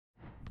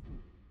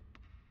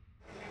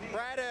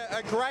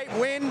a great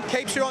win,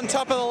 keeps you on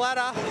top of the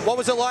ladder. What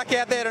was it like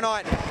out there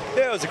tonight?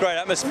 Yeah, it was a great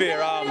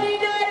atmosphere.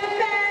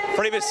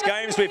 Previous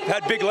games we've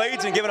had big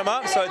leads and given them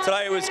up, so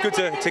today it was good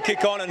to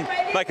kick on and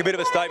make a bit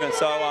of a statement.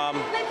 So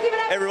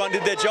everyone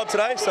did their job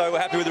today, so we're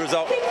happy with the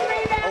result.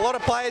 A lot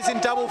of players in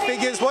double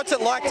figures. What's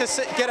it like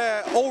to get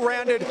an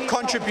all-rounded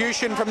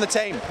contribution from the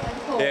team?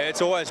 Yeah,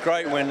 it's always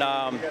great when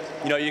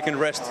you know, you can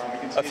rest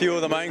a few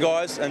of the main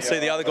guys and see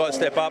the other guys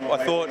step up.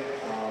 I thought,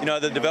 you know,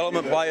 the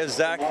development players,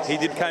 Zach,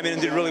 came in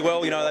and did really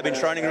well. You know, they've been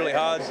training really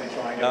hard.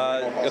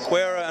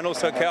 Aquera and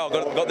also Cal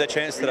got their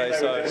chance today,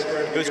 so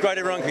it was great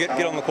everyone could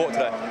get on the court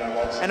today.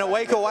 And a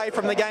week away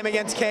from the game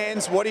against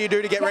Cains, what do you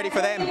do to get ready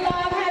for them?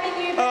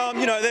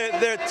 You know,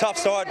 they're a tough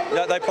side.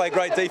 They play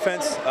great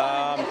defence.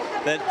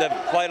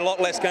 They've played a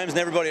lot less games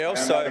than everybody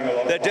else, so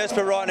they're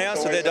desperate right now,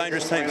 so they're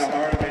dangerous teams.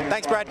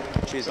 Thanks, Brad.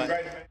 Cheers, mate.